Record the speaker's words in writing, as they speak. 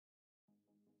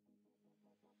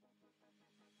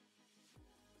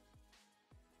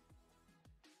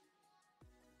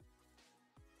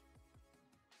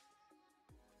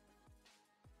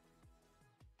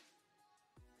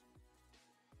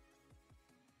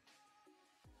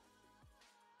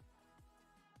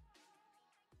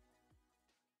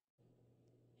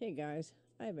Hey guys,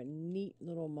 I have a neat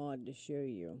little mod to show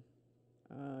you.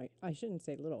 I shouldn't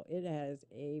say little, it has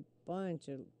a bunch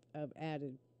of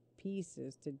added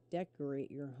pieces to decorate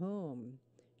your home.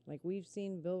 Like we've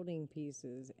seen building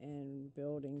pieces and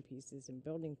building pieces and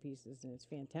building pieces, and it's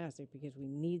fantastic because we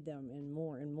need them and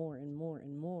more and more and more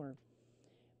and more.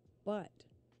 But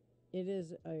it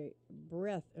is a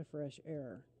breath of fresh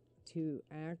air to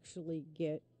actually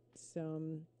get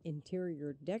some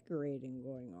interior decorating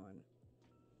going on.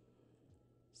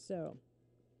 So,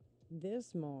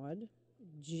 this mod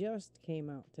just came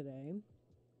out today,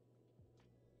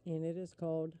 and it is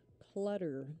called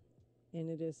Clutter, and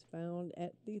it is found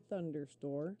at the Thunder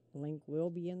store. Link will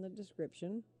be in the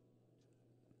description.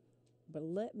 But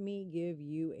let me give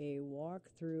you a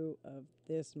walkthrough of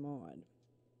this mod.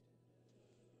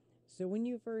 So when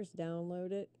you first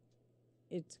download it,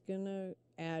 it's gonna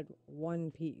add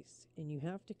one piece, and you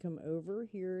have to come over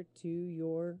here to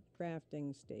your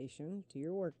crafting station, to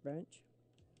your workbench,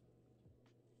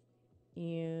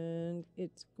 and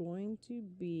it's going to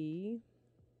be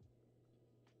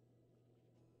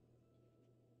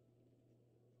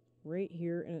right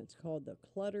here, and it's called the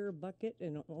Clutter bucket,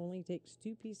 and it only takes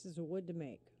 2 pieces of wood to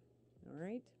make. All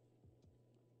right,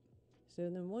 so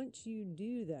then once you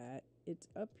do that, it's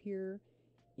up here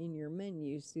in your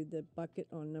menu. See the bucket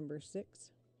on number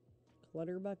 6,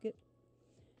 Clutter bucket?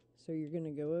 So you're going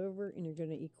to go over and you're going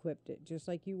to equip it just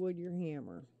like you would your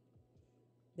hammer.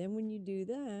 Then when you do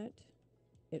that,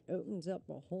 it opens up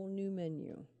a whole new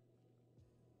menu.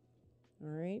 All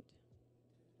right,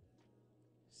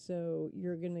 so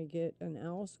you're going to get an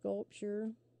owl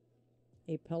sculpture,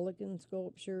 a pelican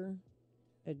sculpture,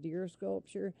 a deer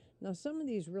sculpture. Now some of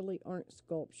these really aren't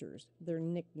sculptures, they're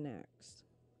knickknacks.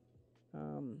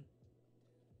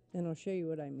 And I'll show you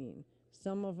what I mean.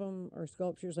 Some of them are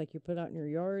sculptures like you put out in your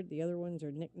yard. The other ones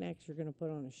are knickknacks you're going to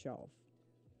put on a shelf.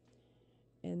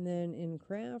 And then in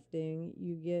crafting,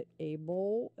 you get a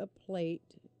bowl, a plate,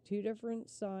 2 different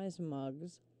size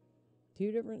mugs,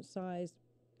 2 different size,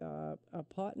 a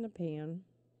pot and a pan,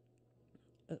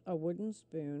 a wooden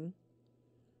spoon,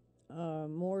 a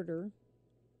mortar,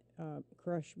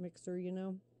 crush mixer,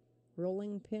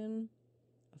 rolling pin,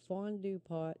 a fondue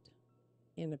pot,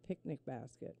 and a picnic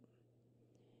basket.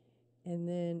 And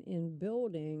then in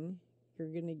building, you're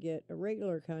going to get a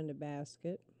regular kind of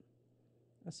basket,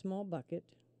 a small bucket,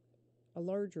 a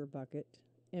larger bucket,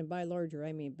 and by larger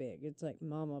I mean big. It's like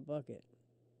mama bucket.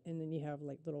 And then you have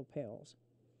like little pails.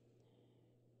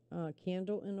 A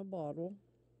candle in a bottle,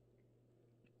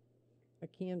 a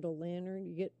candle lantern.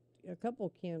 You get a couple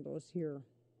candles here.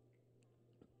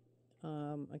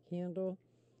 A candle.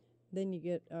 Then you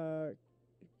get a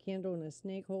candle in a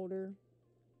snake holder,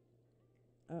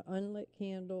 an unlit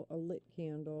candle, a lit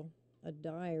candle, a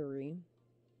diary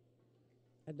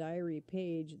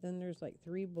page. Then there's like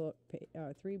 3 books,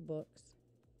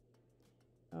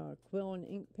 a quill and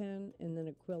ink pen, and then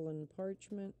a quill and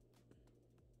parchment,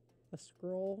 a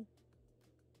scroll,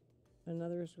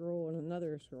 another scroll, and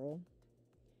another scroll,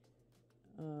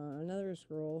 another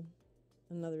scroll,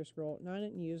 another scroll. Now I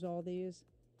didn't use all these.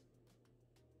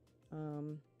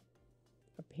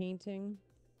 A painting,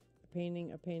 a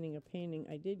painting, a painting, a painting.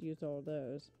 I did use all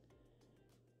those.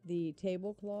 The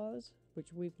tablecloths,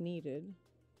 which we've needed.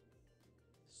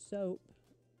 Soap,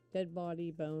 dead body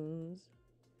bones,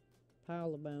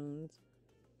 pile of bones,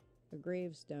 a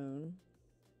gravestone,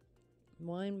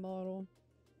 wine bottle,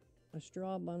 a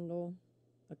straw bundle,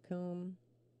 a comb,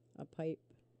 a pipe,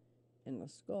 and a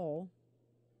skull.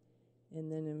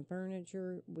 And then in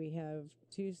furniture, we have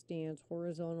 2 stands,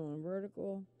 horizontal and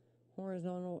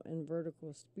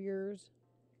vertical spears,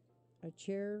 a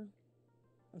chair,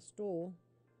 a stool,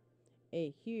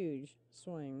 a huge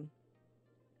swing,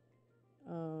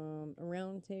 a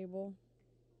round table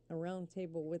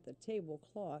with a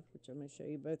tablecloth, which I'm going to show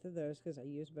you both of those because I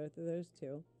use both of those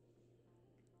too.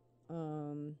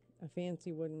 A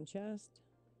fancy wooden chest,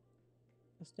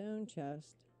 a stone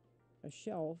chest, a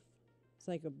shelf. It's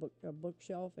like a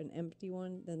bookshelf, an empty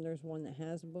one. Then there's one that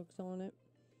has books on it.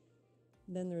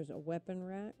 Then there's a weapon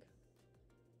rack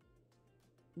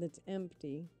that's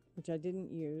empty, which I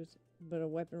didn't use, but a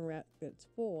weapon rack that's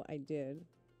full, I did.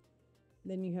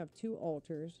 Then you have 2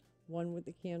 altars, one with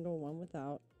the candle, one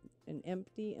without, an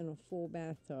empty and a full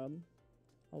bathtub,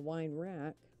 a wine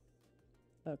rack,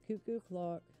 a cuckoo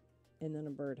clock, and then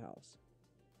a birdhouse.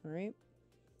 All right,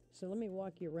 so let me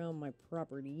walk you around my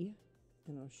property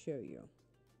and I'll show you.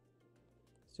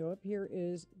 So up here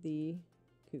is the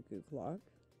cuckoo clock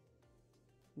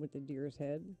with the deer's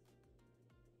head.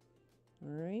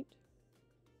 All right,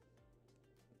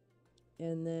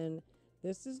 and then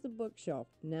this is the bookshelf.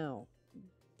 Now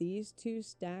these two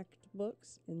stacked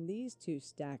books and these two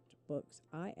stacked books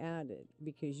I added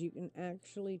because you can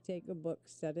actually take a book,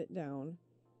 set it down,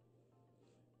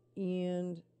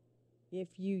 and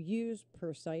if you use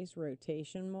precise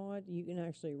rotation mod, you can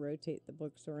actually rotate the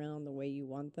books around the way you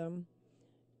want them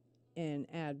and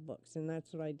add books. And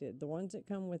that's what I did. The ones that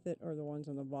come with it are the ones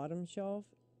on the bottom shelf,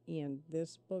 and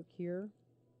this book here,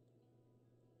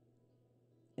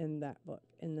 and that book.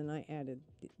 And then I added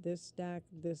this stack,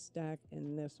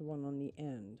 and this one on the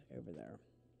end over there.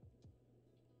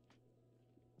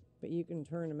 But you can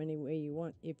turn them any way you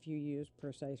want if you use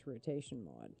precise rotation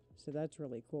mod. So that's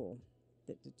really cool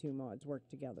that the two mods work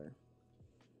together.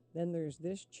 Then there's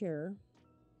this chair.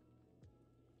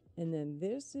 And then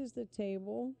this is the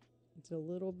table. It's a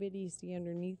little bitty, see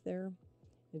underneath there?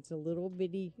 It's a little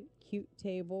bitty cute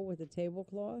table with a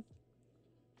tablecloth.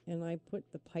 And I put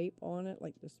the pipe on it,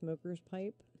 like the smoker's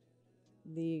pipe,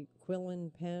 the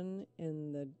Quillen pen,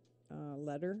 and the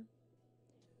letter,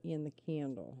 and the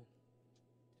candle.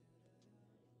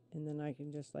 And then I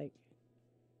can just like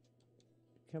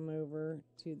come over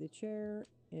to the chair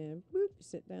and boop,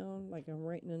 sit down like I'm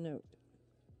writing a note.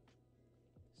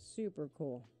 Super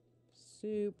cool.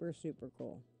 Super, super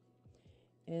cool.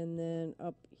 And then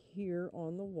up here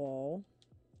on the wall,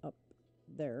 up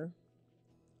there,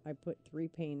 I put 3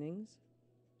 paintings.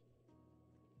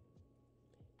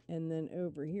 And then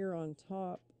over here on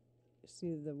top,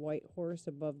 see the white horse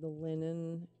above the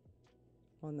linen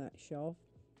on that shelf?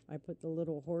 I put the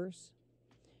little horse.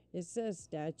 It says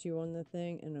statue on the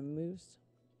thing and a moose.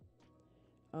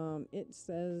 It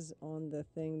says on the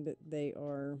thing that they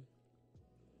are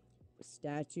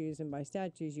statues, and by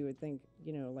statues you would think,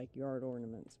 you know, like yard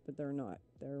ornaments, but they're not.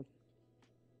 They're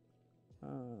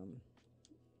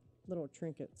little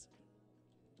trinkets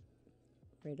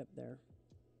right up there.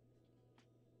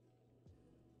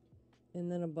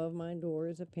 And then above my door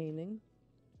is a painting.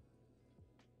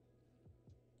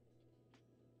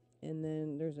 And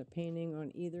then there's a painting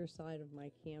on either side of my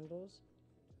candles.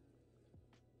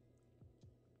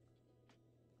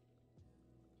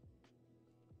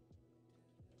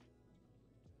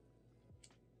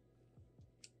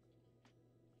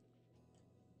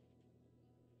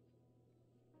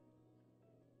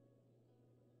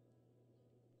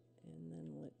 And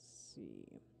then let's see.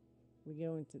 We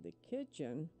go into the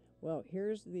kitchen. Well,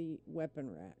 here's the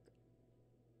weapon rack.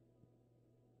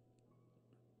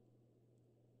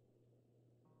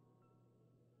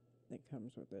 That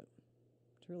comes with it.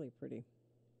 It's really pretty.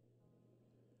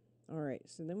 Alright,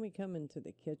 so then we come into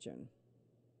the kitchen.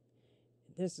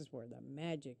 This is where the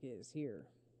magic is here.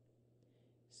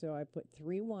 So I put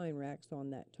 3 wine racks on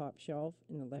that top shelf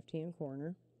in the left-hand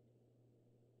corner.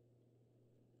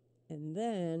 And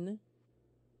then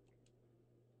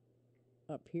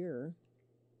up here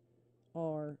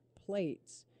are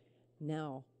plates.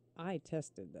 Now, I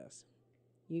tested this.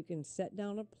 You can set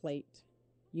down a plate,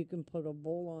 you can put a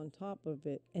bowl on top of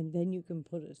it, and then you can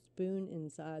put a spoon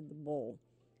inside the bowl.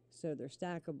 So they're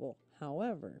stackable.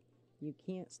 However, you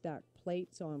can't stack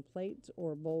plates on plates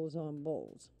or bowls on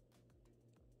bowls.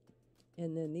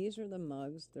 And then these are the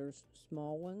mugs. There's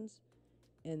small ones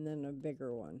and then a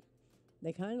bigger one.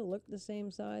 They kind of look the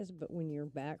same size, but when you're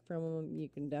back from them, you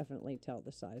can definitely tell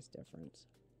the size difference.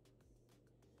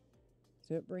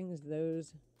 So it brings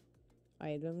those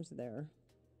items there.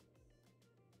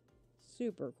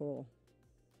 Super cool.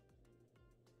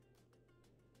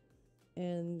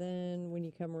 And then when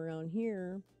you come around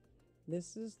here,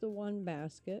 this is the one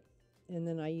basket. And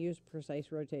then I used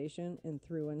precise rotation and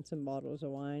threw in some bottles of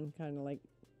wine, kind of like,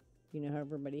 you know, how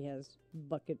everybody has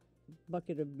bucket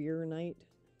of beer night.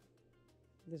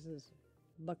 This is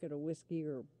bucket of whiskey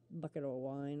or bucket of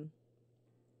wine.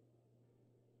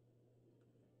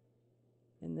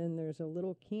 And then there's a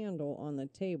little candle on the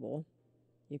table.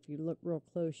 If you look real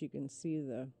close, you can see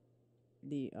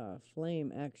the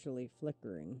flame actually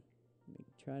flickering. Let me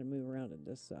try to move around to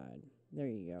this side. There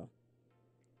you go.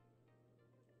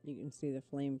 You can see the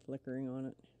flame flickering on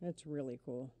it. That's really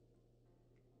cool.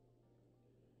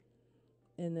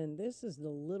 And then this is the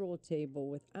little table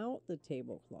without the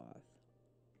tablecloth.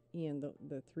 And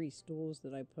the 3 stools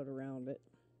that I put around it.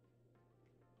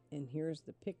 And here's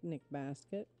the picnic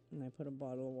basket. And I put a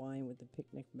bottle of wine with the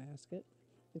picnic basket.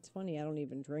 It's funny, I don't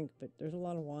even drink, but there's a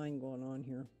lot of wine going on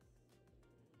here.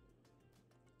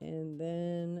 And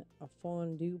then a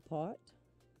fondue pot.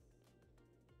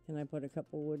 And I put a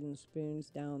couple wooden spoons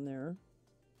down there.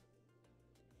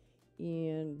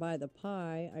 And by the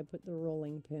pie, I put the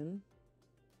rolling pin.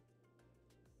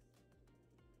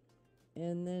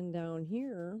 And then down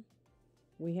here,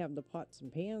 we have the pots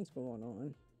and pans going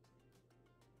on.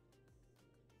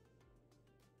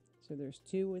 So there's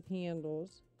two with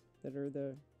handles that are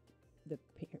the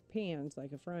pans,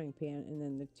 like a frying pan, and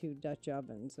then the two Dutch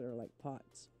ovens that are like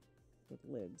pots with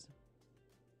lids.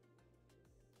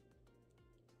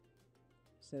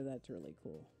 So that's really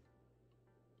cool.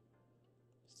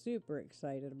 Super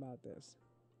excited about this.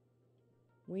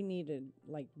 We needed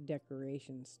like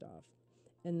decoration stuff.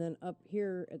 And then up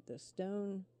here at the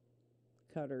stone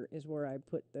cutter is where I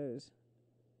put those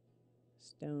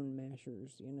stone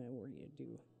mashers, you know, where you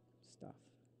do stuff,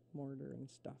 mortar and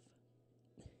stuff.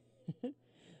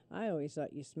 I always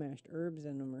thought you smashed herbs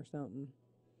in them or something.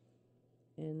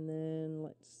 And then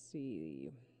let's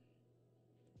see.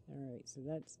 All right, so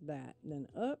that's that. And then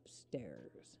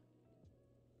upstairs.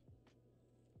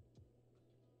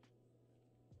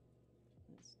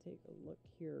 Let's take a look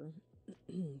here.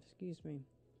 Excuse me.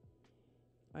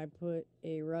 I put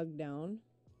a rug down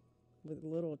with a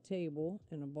little table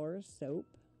and a bar of soap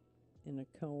and a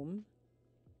comb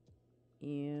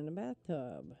and a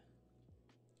bathtub.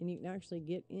 And you can actually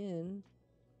get in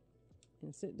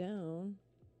and sit down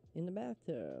in the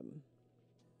bathtub.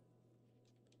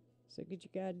 So get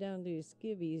your guy down to his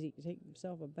skivvies. He can take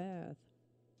himself a bath.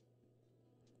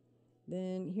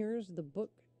 Then here's the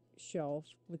bookshelf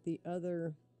with the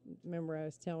other, remember I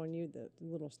was telling you the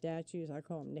little statues, I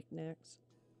call them knickknacks.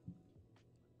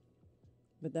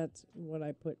 But that's what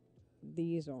I put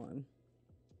these on.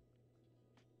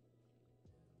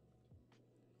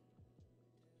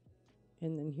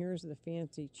 And then here's the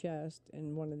fancy chest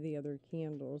and one of the other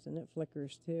candles, and it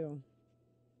flickers too.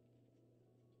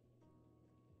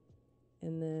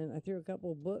 And then I threw a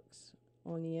couple books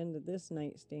on the end of this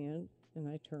nightstand, and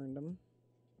I turned them.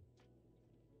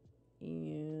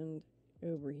 And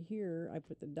over here, I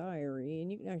put the diary,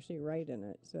 and you can actually write in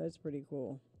it, so that's pretty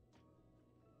cool.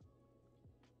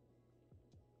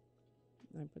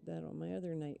 I put that on my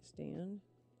other nightstand.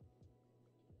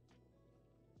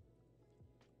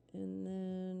 And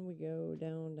then we go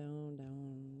down, down,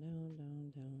 down, down,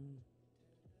 down, down.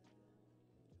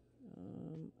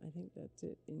 I think that's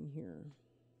it in here.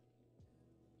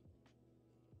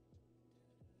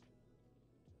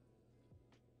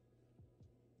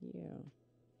 Yeah.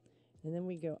 And then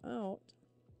we go out,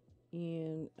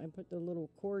 and I put the little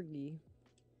corgi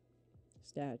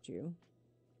statue.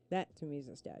 That to me is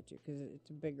a statue because it's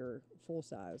a bigger, full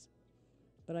size.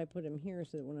 But I put him here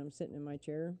so that when I'm sitting in my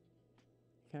chair,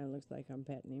 kind of looks like I'm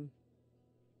petting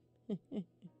him.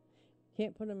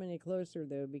 Can't put him any closer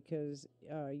though because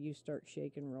you start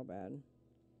shaking real bad.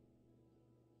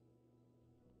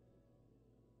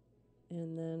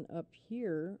 And then up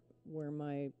here where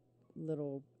my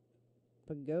little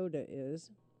pagoda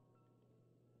is,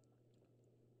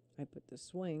 I put the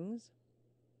swings.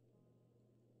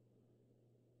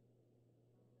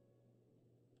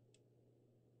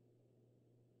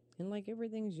 And like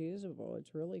everything's usable.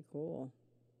 It's really cool.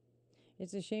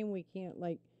 It's a shame we can't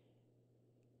like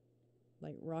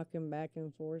rock him back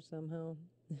and forth somehow.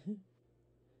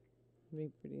 Be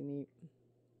pretty neat.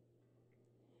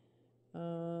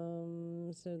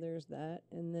 So there's that.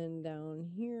 And then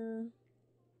down here,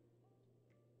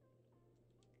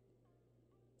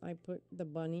 I put the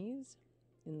bunnies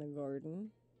in the garden.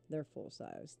 They're full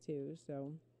size too,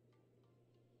 so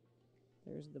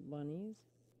there's the bunnies.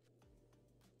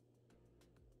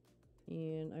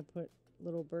 And I put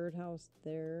little birdhouse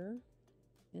there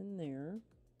and there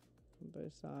on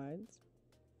both sides.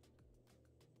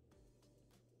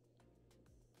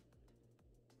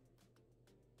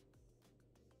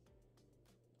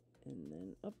 And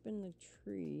then up in the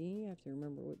tree, I have to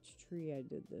remember which tree I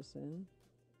did this in.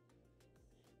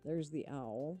 There's the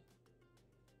owl.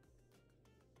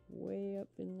 Way up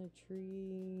in the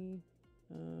tree.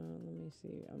 Let me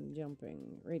see. I'm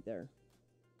jumping. Right there.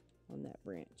 On that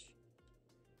branch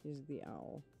is the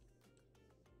owl.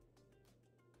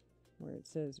 Where it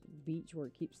says beach, where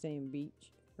it keeps saying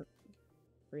beach.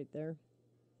 Right there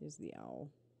is the owl.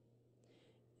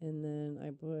 And then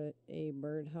I put a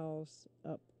birdhouse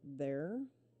up there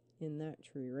in that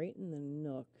tree, right in the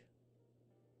nook.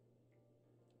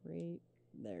 Right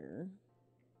there.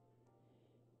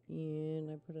 And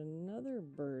I put another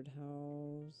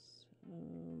birdhouse.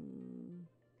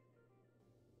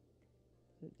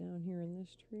 Is it down here in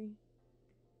this tree?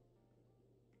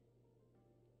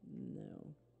 No.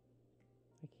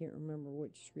 I can't remember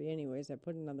which tree. Anyways, I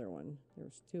put another one.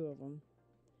 There's two of them.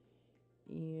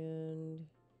 And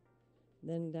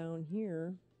then down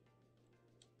here,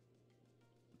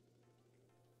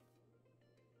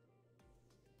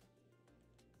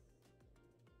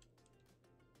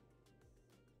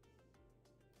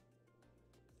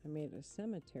 I made a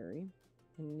cemetery,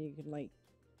 and you could like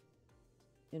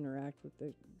interact with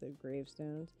the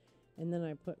gravestones. And then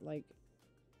I put like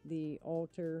the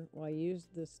altar. Well, I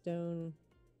used the stone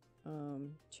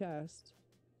chest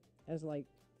as like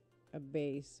a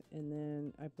base, and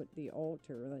then I put the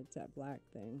altar, that's that black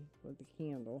thing with the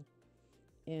candle,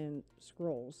 and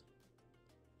scrolls.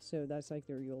 So that's like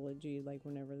their eulogy, like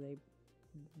whenever they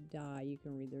die, you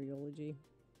can read their eulogy.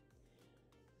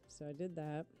 So I did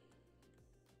that.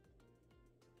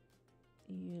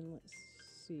 And let's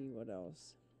see what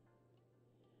else.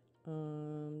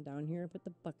 Down here I put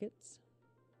the buckets.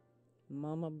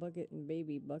 Mama bucket and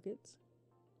baby buckets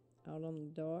out on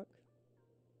the dock.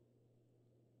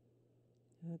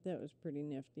 I thought that was pretty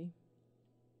nifty.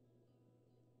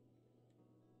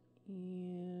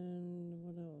 And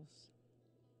what else?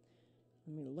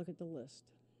 Let me look at the list.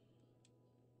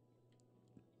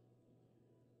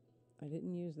 I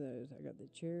didn't use those. I got the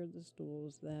chair, the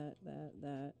stools, that,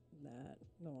 the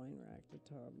wine rack, the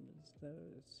tubs,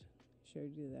 those.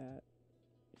 Showed you that.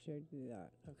 Showed you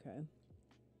that. Okay.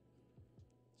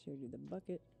 Showed you the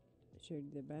bucket. Showed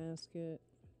you the basket.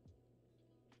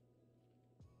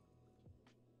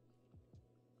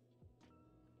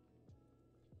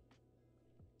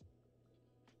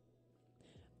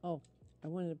 Oh, I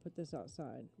wanted to put this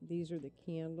outside. These are the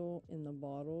candle in the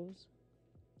bottles.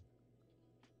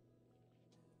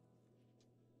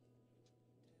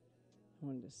 I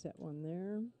wanted to set one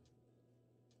there.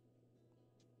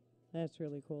 That's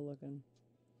really cool looking.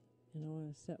 And I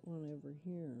want to set one over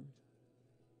here.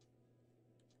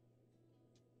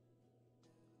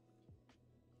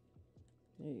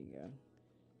 There you go.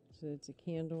 So it's a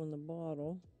candle in the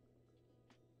bottle.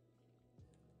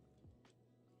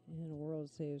 And a world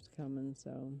save's coming,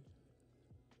 so.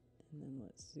 And then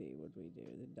let's see, what do we do?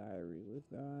 The diary we've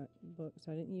got. Books.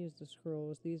 I didn't use the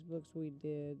scrolls. These books we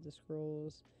did. The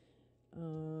scrolls.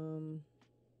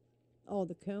 Oh,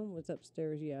 the comb was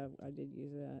upstairs. Yeah, I did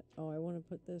use that. Oh, I want to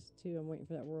put this too. I'm waiting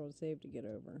for that world save to get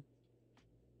over.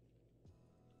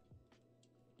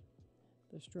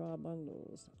 The straw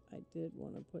bundles. I did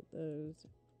want to put those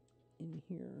in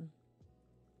here.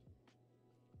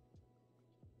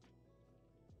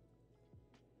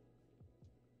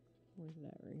 Where's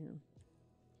that? Right here.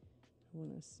 I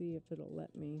want to see if it'll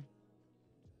let me.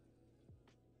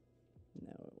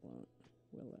 No, it won't.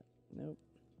 Will it? Nope.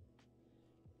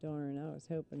 Darn, I was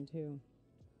hoping to.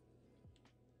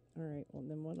 Alright, well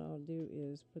then what I'll do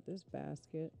is put this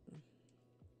basket.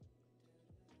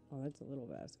 Oh, that's a little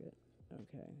basket.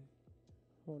 Okay.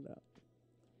 Hold up.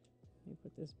 Let me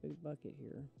put this big bucket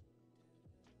here.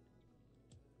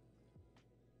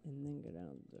 And then go down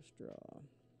to the straw.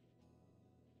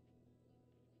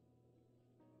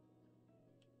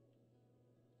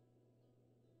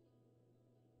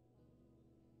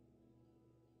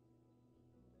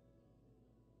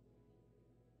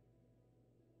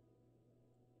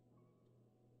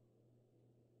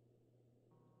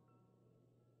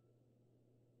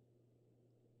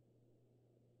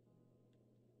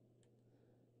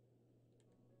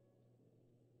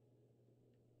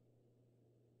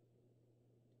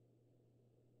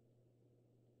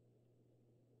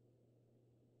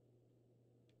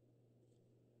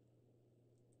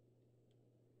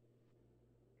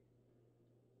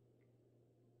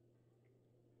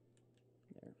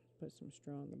 There. Put some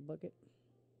straw in the bucket.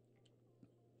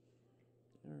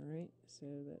 Alright, so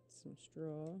that's some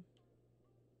straw.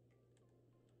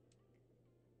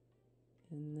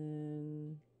 And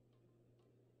then,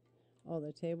 oh,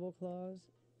 the tablecloths.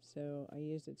 So I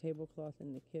used a tablecloth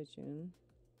in the kitchen.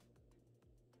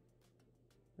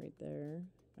 Right there.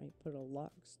 I put a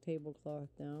Locks tablecloth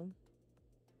down.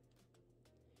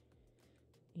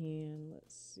 And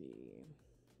let's see.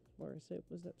 Bar soap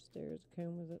was upstairs.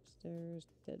 Comb was upstairs.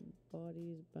 Dead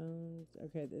bodies, bones.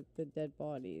 Okay, the dead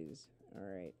bodies.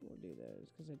 Alright, we'll do those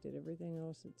because I did everything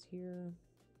else that's here.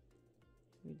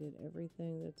 We did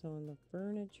everything that's on the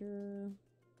furniture.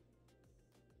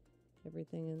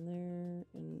 Everything in there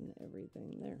and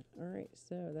everything there. Alright,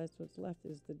 so that's what's left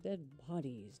is the dead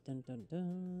bodies. Dun dun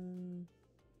dun.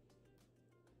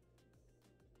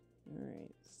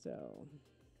 Alright, so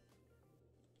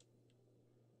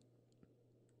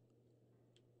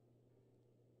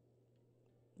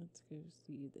let's go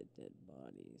see the dead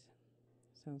bodies.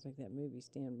 Sounds like that movie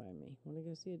Stand By Me. Want to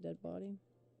go see a dead body?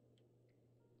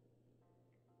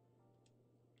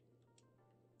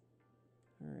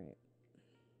 Alright.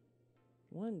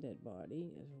 One dead body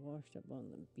is washed up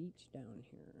on the beach down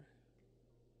here.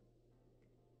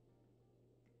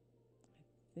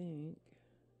 I think.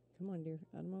 Come on, dear.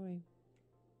 Out of my way.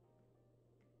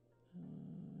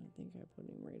 I think I put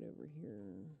him right over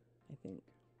here. I think.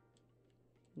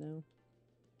 No?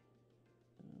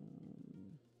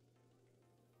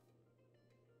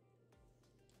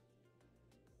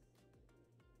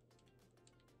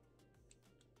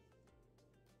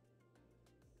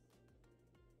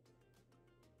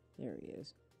 There he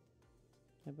is.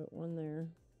 I put one there.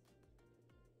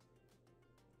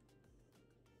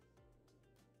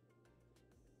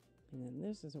 And then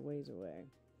this is a ways away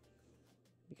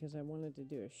because I wanted to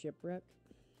do a shipwreck.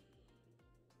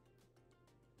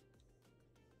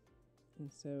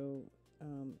 And so,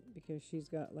 because she's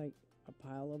got like a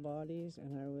pile of bodies,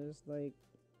 and I was like,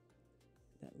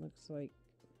 that looks like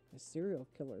a serial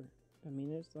killer. I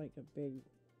mean, it's like a big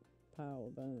pile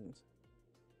of bones.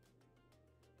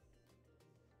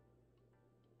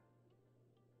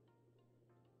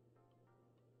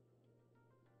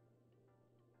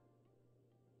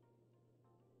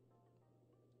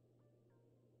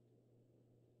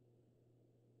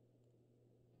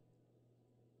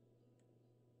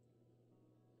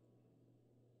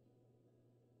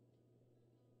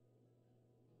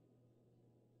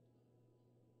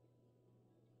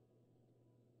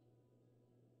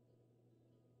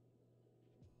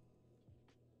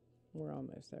 We're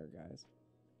almost there, guys.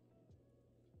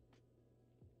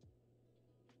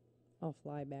 I'll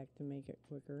fly back to make it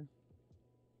quicker.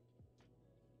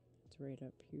 It's right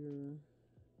up here.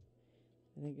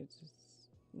 I think it's just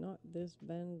not this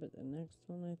bend, but the next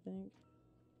one, I think.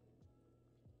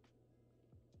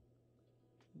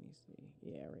 Let me see.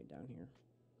 Yeah, right down here.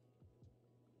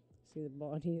 See the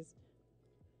bodies?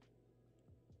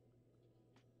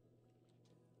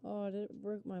 Oh, did it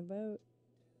break my boat?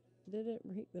 Did it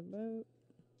break the boat?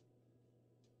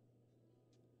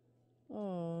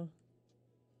 Oh,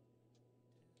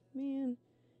 man,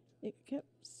 it kept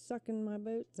sucking my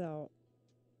boats out.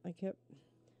 I kept,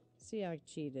 see, I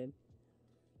cheated.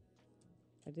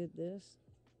 I did this,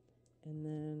 and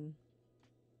then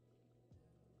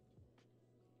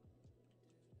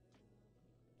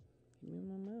give me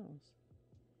my mouse.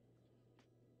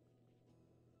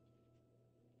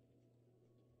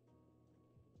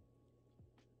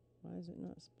 Why is it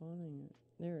not spawning it?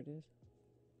 There it is.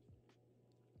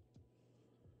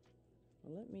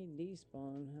 Well, let me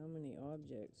despawn. How many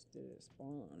objects did it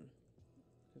spawn?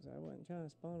 Because I wasn't trying to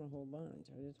spawn a whole bunch.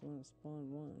 I just want to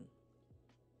spawn one.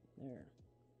 There.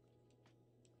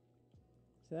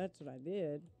 So that's what I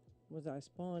did, was I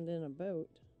spawned in a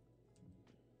boat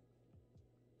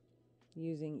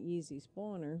using easy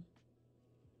spawner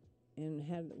and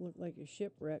had it look like a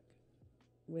shipwreck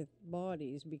with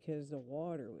bodies because the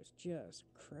water was just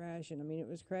crashing. I mean, it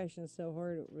was crashing so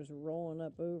hard it was rolling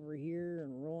up over here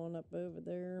and rolling up over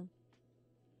there.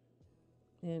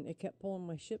 And it kept pulling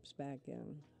my ships back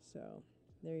in. So,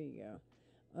 there you go.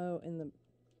 Oh, and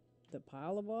the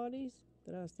pile of bodies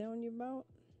that I was telling you about,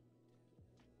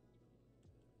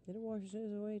 did it wash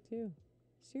those away too?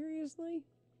 Seriously?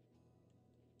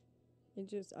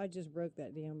 I just broke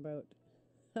that damn boat.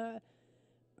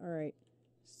 Alright,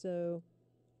 so,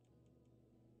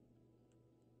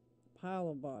 pile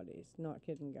of bodies. Not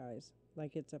kidding, guys.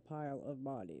 Like it's a pile of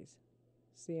bodies.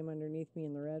 See them underneath me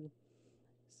in the red?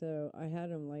 So, I had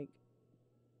them like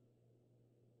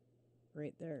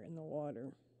right there in the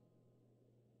water.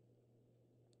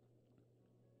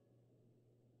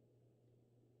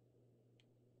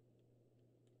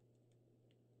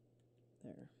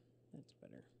 There. That's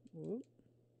better. Whoop.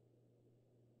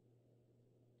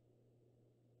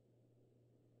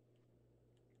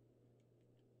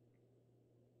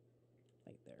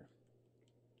 Right there.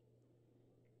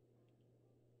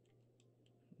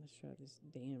 Let's try this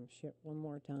damn ship one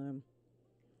more time.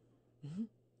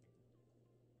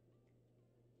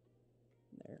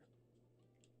 There.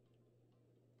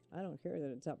 I don't care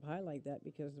that it's up high like that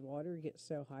because the water gets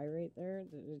so high right there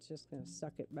that it's just going to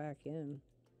suck it back in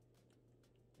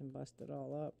and bust it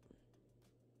all up.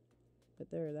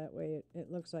 But there, that way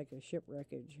it looks like a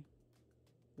shipwreckage.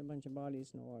 A bunch of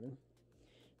bodies in the water.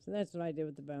 So that's what I did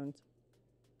with the bones.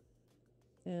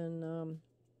 And,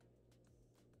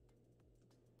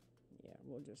 yeah,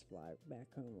 we'll just fly back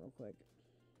home real quick.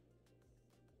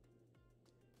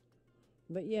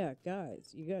 But yeah,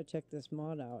 guys, you gotta check this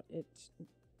mod out.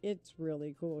 It's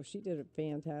really cool. She did a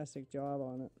fantastic job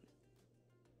on it.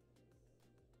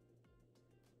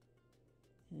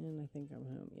 And I think I'm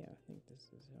home. Yeah, I think this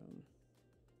is home.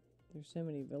 There's so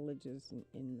many villages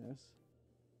in this.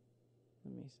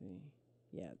 Let me see.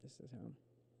 Yeah, this is home.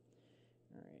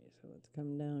 Alright, so let's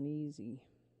come down easy.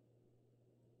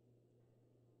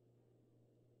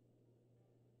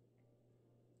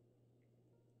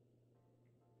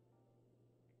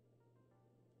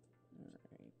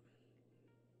 Alright.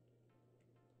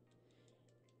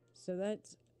 So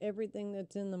that's everything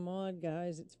that's in the mod,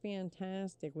 guys. It's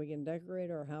fantastic. We can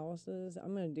decorate our houses.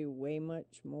 I'm going to do way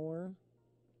much more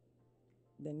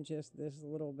than just this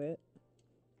little bit.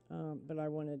 But I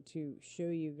wanted to show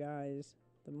you guys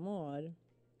the mod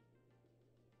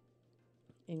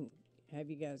and have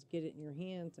you guys get it in your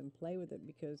hands and play with it,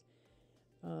 because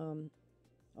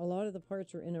a lot of the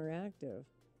parts are interactive.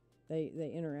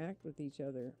 They interact with each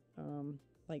other.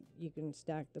 Like you can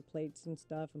stack the plates and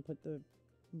stuff and put the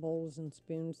bowls and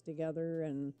spoons together,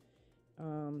 and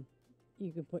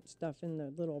you can put stuff in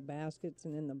the little baskets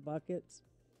and in the buckets.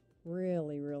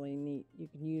 Really, really neat. You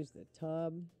can use the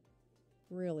tub.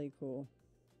 Really cool.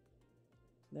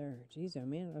 There. Geez, oh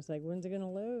man. I was like, when's it going to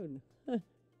load?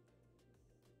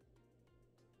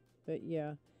 But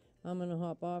yeah, I'm going to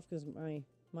hop off because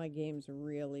my game's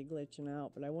really glitching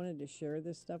out. But I wanted to share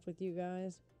this stuff with you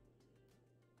guys.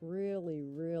 Really,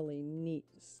 really neat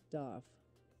stuff.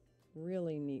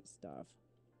 Really neat stuff.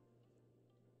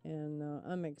 And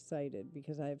I'm excited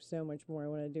because I have so much more I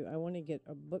want to do. I want to get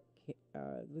a book,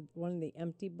 one of the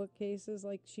empty bookcases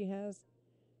like she has.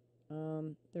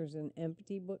 There's an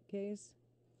empty bookcase,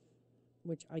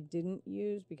 which I didn't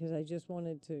use because I just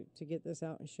wanted to get this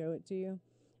out and show it to you.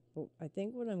 But I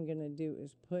think what I'm going to do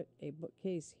is put a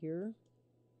bookcase here.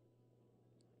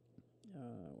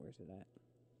 Where's it at?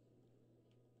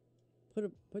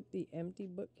 Put the empty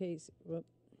bookcase. Whoop.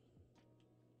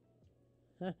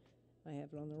 Huh. I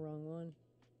have it on the wrong one.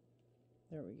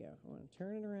 There we go. I want to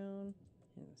turn it around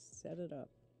and set it up.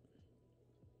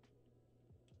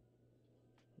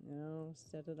 Now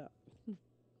set it up.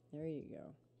 There you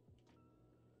go.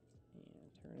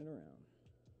 And turn it around.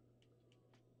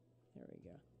 There we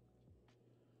go.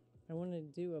 I want to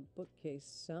do a bookcase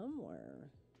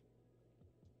somewhere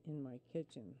in my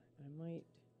kitchen. I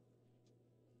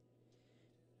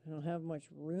don't have much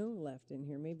room left in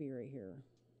here. Maybe right here.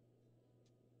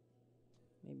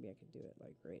 Maybe I could do it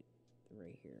like right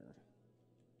here.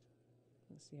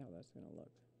 Let's see how that's going to look.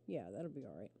 Yeah, that'll be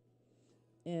all right.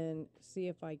 And see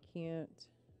if I can't.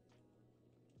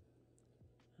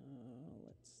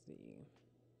 Let's see.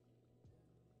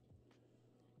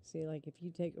 See, like if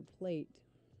you take a plate.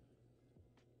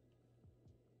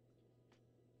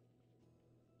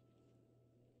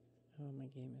 Oh, my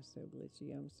game is so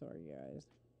glitchy. I'm sorry, guys.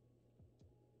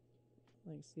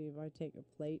 Like, see if I take a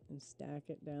plate and stack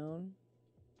it down.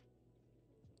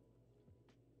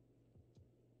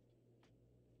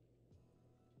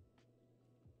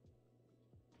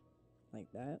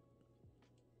 Like that.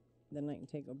 Then I can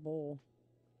take a bowl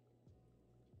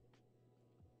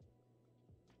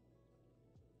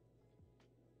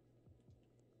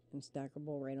and stack a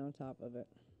bowl right on top of it.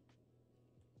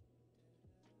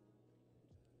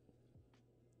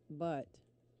 But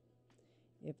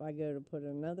if I go to put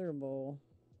another bowl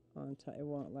on top, it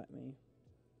won't let me.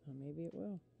 Oh, maybe it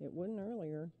will. It wouldn't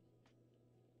earlier.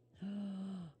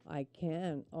 I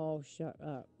can. Oh, shut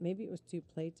up. Maybe it was 2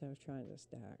 plates I was trying to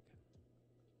stack.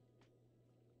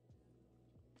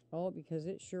 Oh, because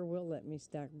it sure will let me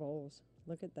stack bowls.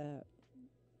 Look at that.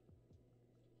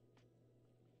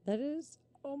 That is,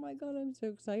 oh my God, I'm so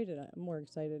excited. I'm more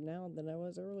excited now than I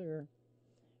was earlier.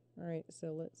 All right, so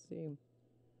let's see.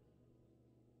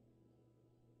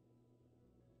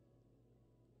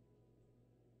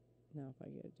 Now if I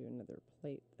get to do another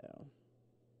plate though.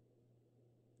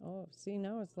 Oh, see,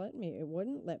 now it's letting me. It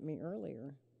wouldn't let me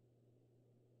earlier.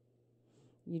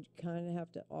 You kind of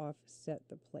have to offset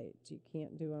the plates. You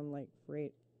can't do them like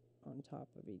right on top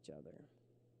of each other.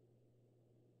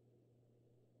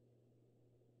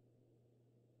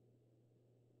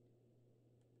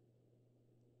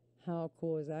 How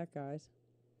cool is that, guys?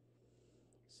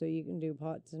 So you can do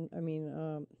pots and,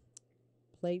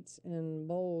 plates and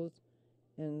bowls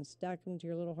and stack them to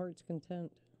your little heart's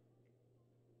content.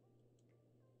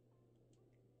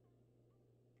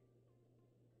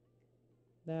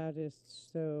 That is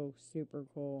so super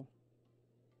cool.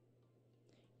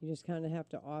 You just kind of have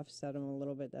to offset them a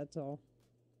little bit, that's all.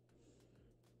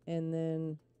 And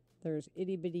then there's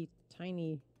itty bitty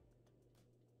tiny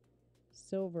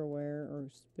silverware or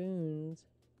spoons.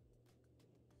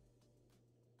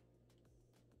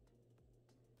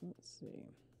 Let's see.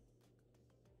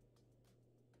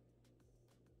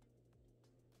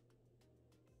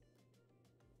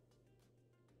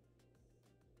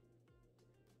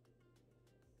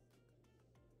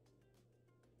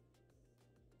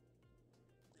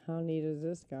 How neat is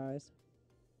this, guys?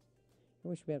 I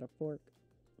wish we had a fork.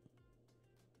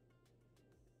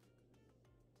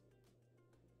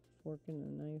 Fork and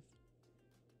a knife.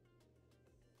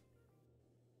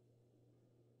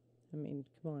 I mean,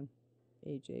 come on.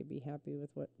 AJ, be happy with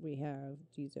what we have.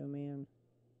 Jeez, oh man.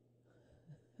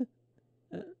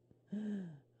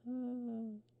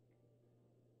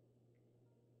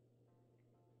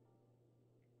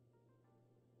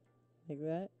 Like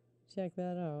that? Check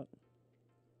that out.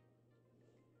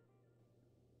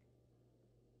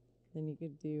 Then you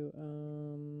could do,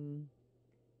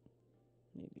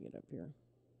 need to get up here.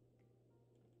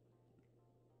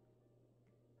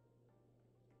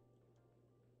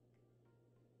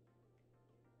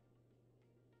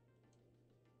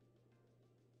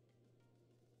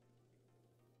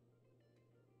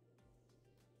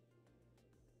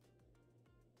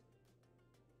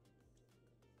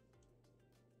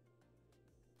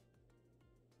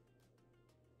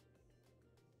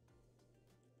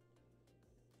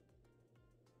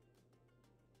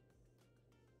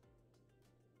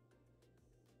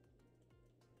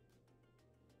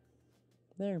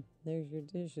 There's your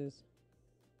dishes.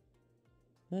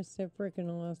 That's so freaking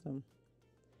awesome.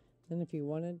 And if you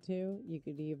wanted to, you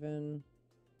could even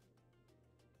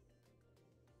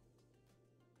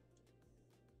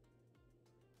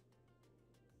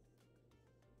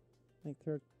like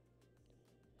throw.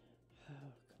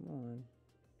 Oh, come on.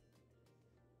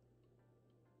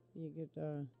 You could,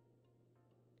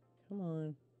 come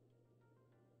on.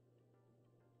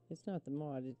 It's not the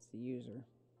mod, it's the user.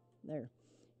 There.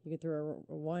 You could throw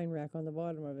a wine rack on the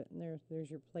bottom of it, and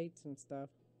there's your plates and stuff.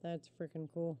 That's freaking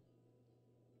cool.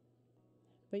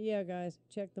 But yeah, guys,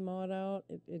 check the mod out.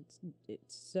 It's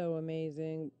so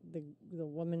amazing. The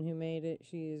woman who made it,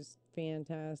 she's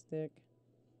fantastic,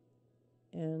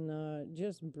 and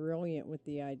just brilliant with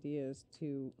the ideas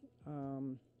to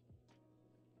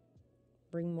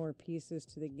bring more pieces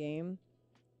to the game,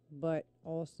 but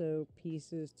also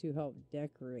pieces to help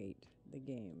decorate the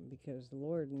game, because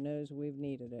Lord knows we've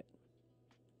needed it.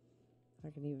 I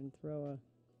can even throw a,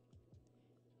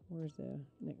 where's the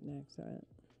knickknacks at?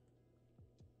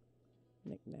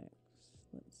 Knickknacks,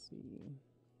 let's see.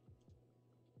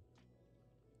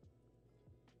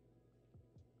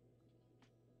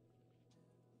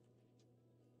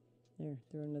 There,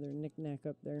 throw another knickknack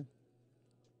up there.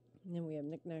 And then we have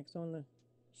knickknacks on the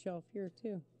shelf here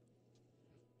too.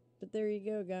 But there you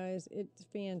go, guys. It's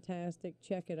fantastic.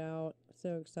 Check it out.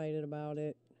 So excited about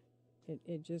it.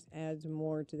 It just adds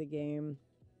more to the game.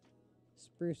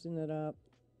 Sprucing it up.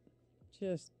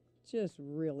 Just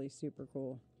really super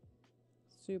cool.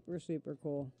 Super, super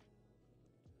cool.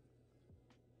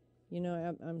 You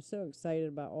know, I'm so excited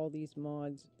about all these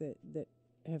mods that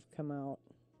have come out.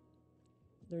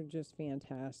 They're just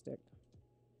fantastic.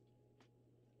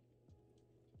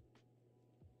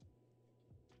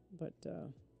 But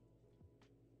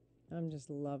I'm just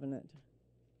loving it.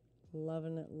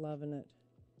 Loving it, loving it.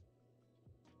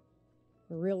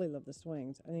 I really love the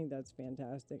swings. I think that's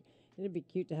fantastic. It'd be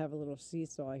cute to have a little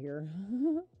seesaw here.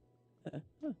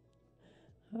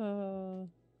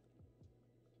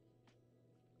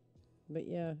 But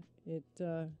yeah, it's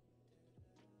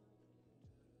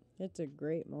a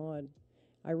great mod.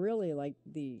 I really like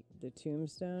the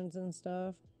tombstones and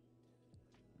stuff,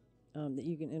 that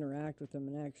you can interact with them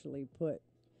and actually put,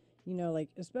 you know, like,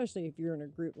 especially if you're in a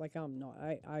group, like I'm not,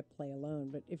 I play alone,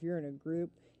 but if you're in a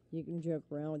group, you can joke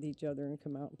around with each other and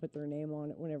come out and put their name on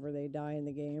it whenever they die in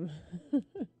the game.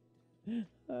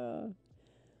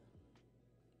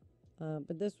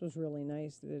 But this was really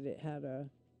nice that it had a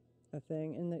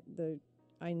thing, and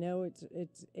I know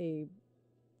it's a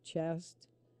chest,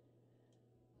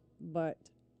 but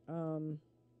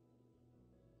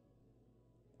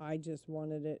I just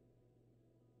wanted it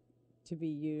to be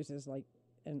used as like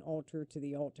an altar to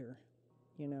the altar,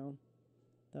 you know.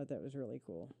 Thought that was really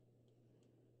cool.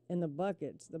 And the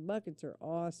buckets are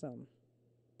awesome.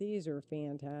 These are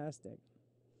fantastic.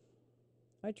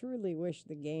 I truly wish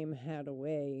the game had a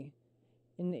way,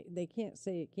 and they can't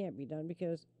say it can't be done,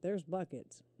 because there's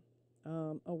buckets,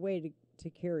 a way to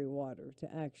carry water,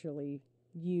 to actually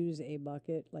use a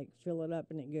bucket, like fill it up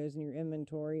and it goes in your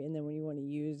inventory, and then when you want to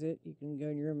use it, you can go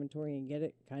in your inventory and get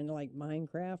it, kind of like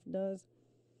Minecraft does,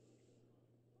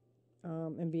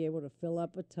 and be able to fill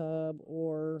up a tub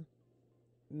or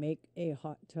make a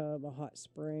hot tub, a hot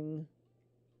spring,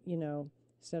 you know,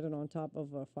 set it on top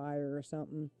of a fire or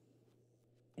something.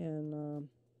 And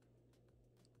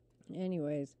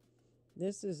anyways,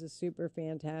 this is a super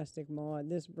fantastic mod.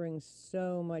 This brings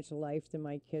so much life to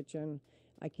my kitchen.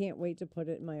 I can't wait to put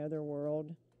it in my other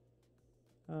world.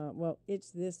 Well,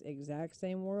 it's this exact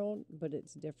same world, but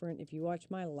it's different. If you watch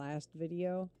my last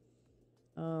video,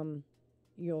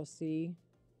 you'll see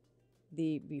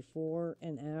the before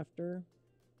and after,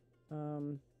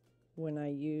 when I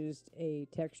used a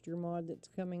texture mod that's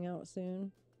coming out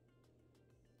soon.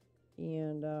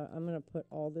 And I'm going to put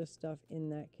all this stuff in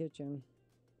that kitchen.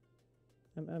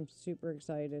 I'm super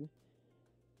excited.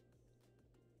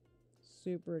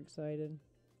 Super excited.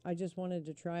 I just wanted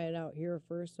to try it out here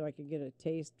first so I could get a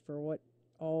taste for what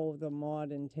all the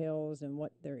mod entails and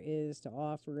what there is to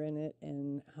offer in it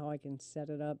and how I can set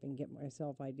it up and get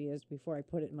myself ideas before I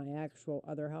put it in my actual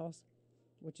other house,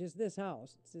 which is this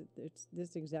house. It's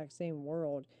this exact same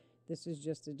world. This is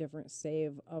just a different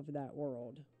save of that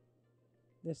world.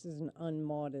 This is an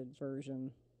unmodded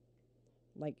version.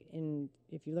 Like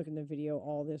if you look in the video,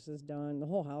 all this is done. The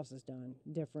whole house is done.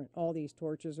 Different. All these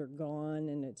torches are gone,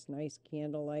 and it's nice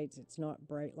candle lights. It's not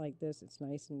bright like this. It's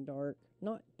nice and dark.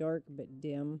 Not dark, but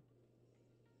dim.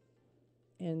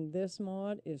 And this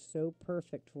mod is so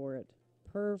perfect for it.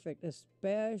 Perfect,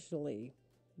 especially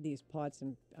these pots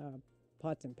and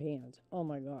pans. Oh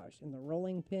my gosh. And the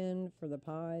rolling pin for the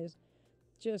pies.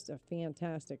 Just a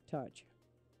fantastic touch.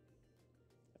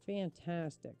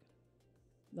 Fantastic.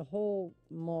 The whole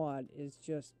mod is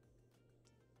just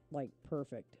like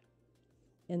perfect.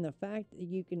 And the fact that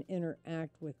you can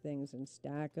interact with things and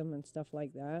stack them and stuff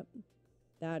like that,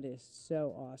 that is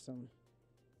so awesome.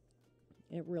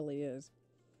 It really is.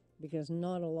 Because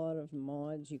not a lot of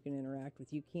mods you can interact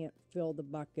with. You can't fill the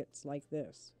buckets like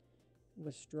this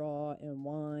with straw and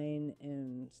wine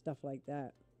and stuff like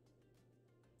that.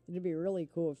 It'd be really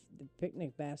cool if the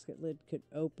picnic basket lid could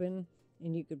open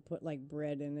and you could put like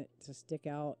bread in it to stick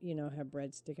out, you know, have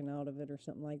bread sticking out of it or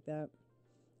something like that.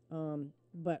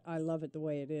 But I love it the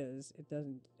way it is. It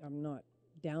doesn't, I'm not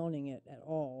downing it at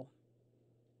all.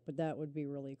 But that would be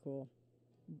really cool.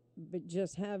 But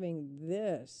just having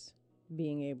this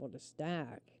being able to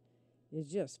stack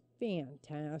is just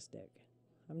fantastic.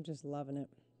 I'm just loving it.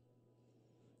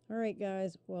 All right,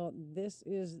 guys. Well, this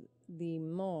is the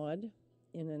mod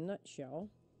in a nutshell.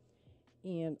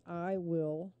 And I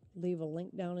will leave a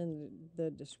link down in the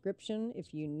description.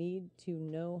 If you need to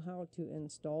know how to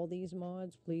install these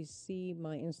mods, please see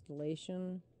my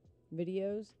installation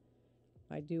videos.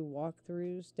 I do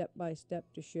walkthroughs step by step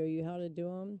to show you how to do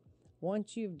them.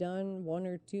 Once you've done 1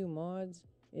 or 2 mods,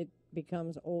 it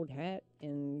becomes old hat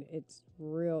and it's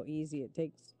real easy. It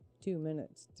takes 2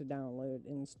 minutes to download,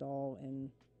 install,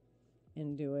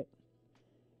 and do it.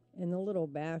 And the little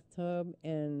bathtub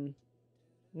and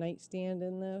nightstand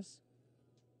in this,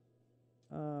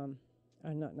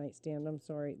 not nightstand, I'm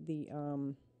sorry, the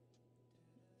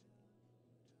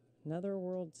another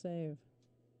world save.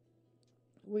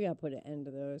 We gotta put an end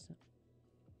to those.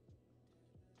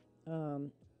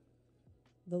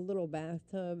 The little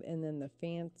bathtub and then the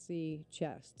fancy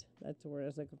chest. That's the word I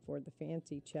was looking for. The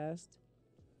fancy chest.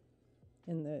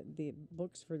 And the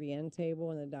books for the end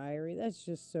table and the diary. That's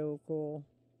just so cool.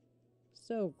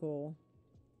 So cool.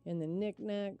 And the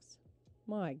knickknacks.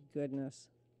 My goodness.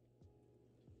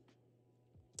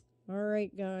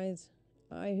 Alright, guys.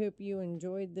 I hope you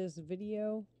enjoyed this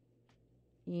video.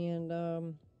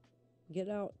 And get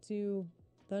out to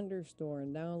Thunderstore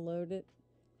and download it.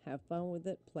 Have fun with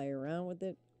it. Play around with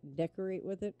it. Decorate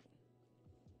with it.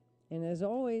 And as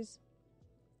always,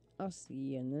 I'll see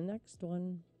you in the next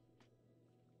one.